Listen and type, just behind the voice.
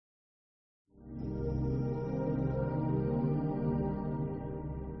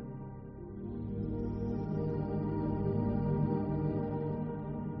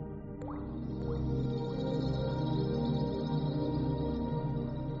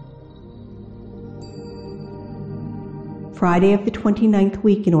Friday of the 29th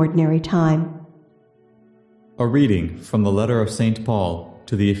week in Ordinary Time. A reading from the letter of St. Paul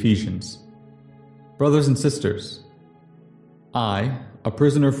to the Ephesians. Brothers and sisters, I, a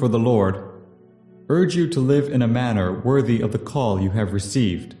prisoner for the Lord, urge you to live in a manner worthy of the call you have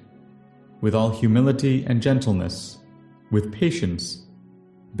received, with all humility and gentleness, with patience,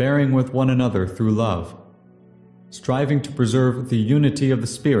 bearing with one another through love, striving to preserve the unity of the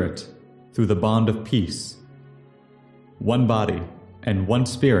Spirit through the bond of peace. One body and one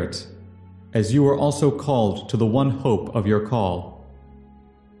Spirit, as you are also called to the one hope of your call.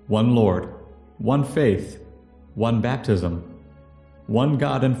 One Lord, one faith, one baptism, one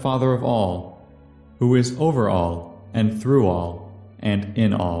God and Father of all, who is over all and through all and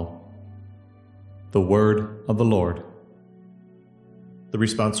in all. The word of the Lord. The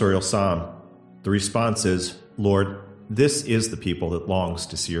responsorial psalm. The response is, Lord, this is the people that longs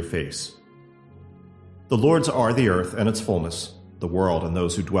to see your face. The Lord's are the earth and its fullness, the world and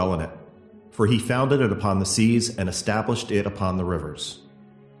those who dwell in it. For he founded it upon the seas and established it upon the rivers.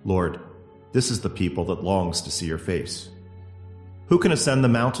 Lord, this is the people that longs to see your face. Who can ascend the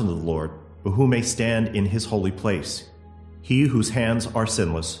mountain of the Lord, or who may stand in his holy place? He whose hands are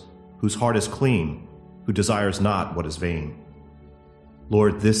sinless, whose heart is clean, who desires not what is vain.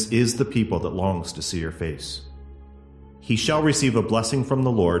 Lord, this is the people that longs to see your face. He shall receive a blessing from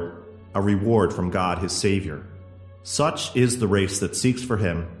the Lord, a reward from God his Savior. Such is the race that seeks for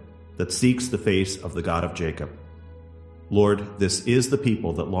him, that seeks the face of the God of Jacob. Lord, this is the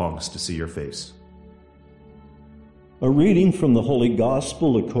people that longs to see your face. A reading from the Holy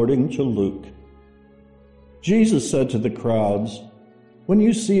Gospel according to Luke. Jesus said to the crowds, "When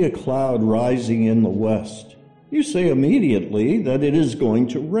you see a cloud rising in the west, you say immediately that it is going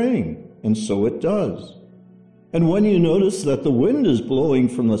to rain, and so it does. And when you notice that the wind is blowing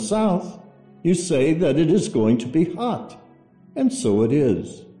from the south, you say that it is going to be hot, and so it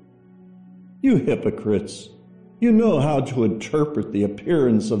is. You hypocrites, you know how to interpret the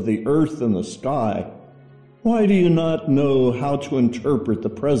appearance of the earth and the sky. Why do you not know how to interpret the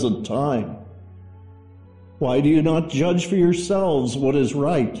present time? Why do you not judge for yourselves what is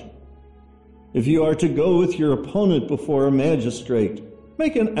right? If you are to go with your opponent before a magistrate,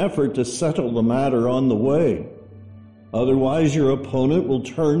 make an effort to settle the matter on the way. Otherwise, your opponent will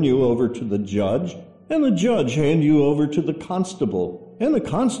turn you over to the judge, and the judge hand you over to the constable, and the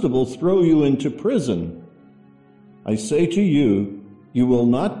constable throw you into prison. I say to you, you will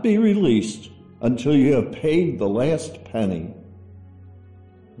not be released until you have paid the last penny."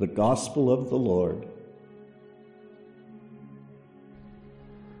 The Gospel of the Lord.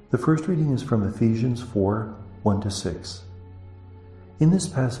 The first reading is from Ephesians 4, 1-6. In this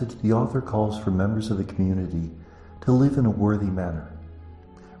passage, the author calls for members of the community to live in a worthy manner.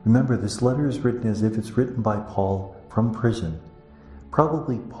 Remember, this letter is written as if it's written by Paul from prison.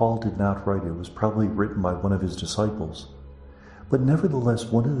 Probably Paul did not write it. It was probably written by one of his disciples. But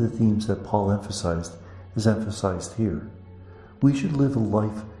nevertheless, one of the themes that Paul emphasized is emphasized here. We should live a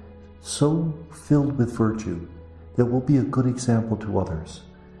life so filled with virtue that we'll be a good example to others.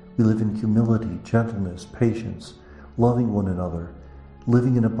 We live in humility, gentleness, patience, loving one another,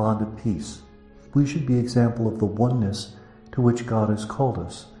 living in a bond of peace. We should be an example of the oneness to which God has called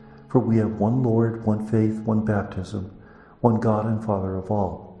us, for we have one Lord, one faith, one baptism, one God and Father of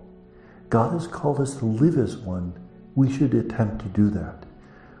all. God has called us to live as one. We should attempt to do that.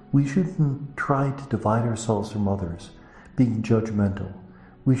 We shouldn't try to divide ourselves from others, being judgmental.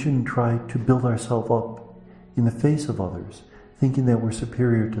 We shouldn't try to build ourselves up in the face of others, thinking that we're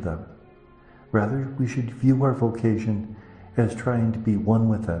superior to them. Rather, we should view our vocation as trying to be one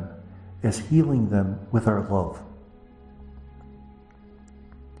with them, as healing them with our love.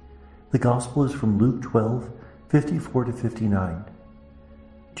 The Gospel is from Luke 12, 54-59.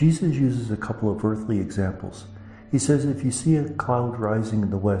 Jesus uses a couple of earthly examples. He says, if you see a cloud rising in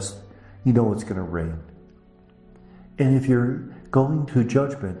the west, you know it's going to rain. And if you're going to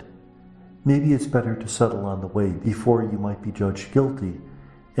judgment, maybe it's better to settle on the way before you might be judged guilty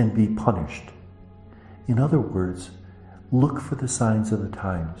and be punished. In other words, look for the signs of the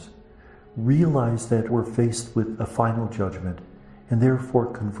times. Realize that we're faced with a final judgment and therefore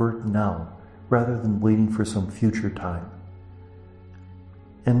convert now rather than waiting for some future time.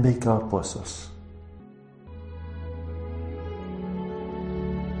 And may God bless us.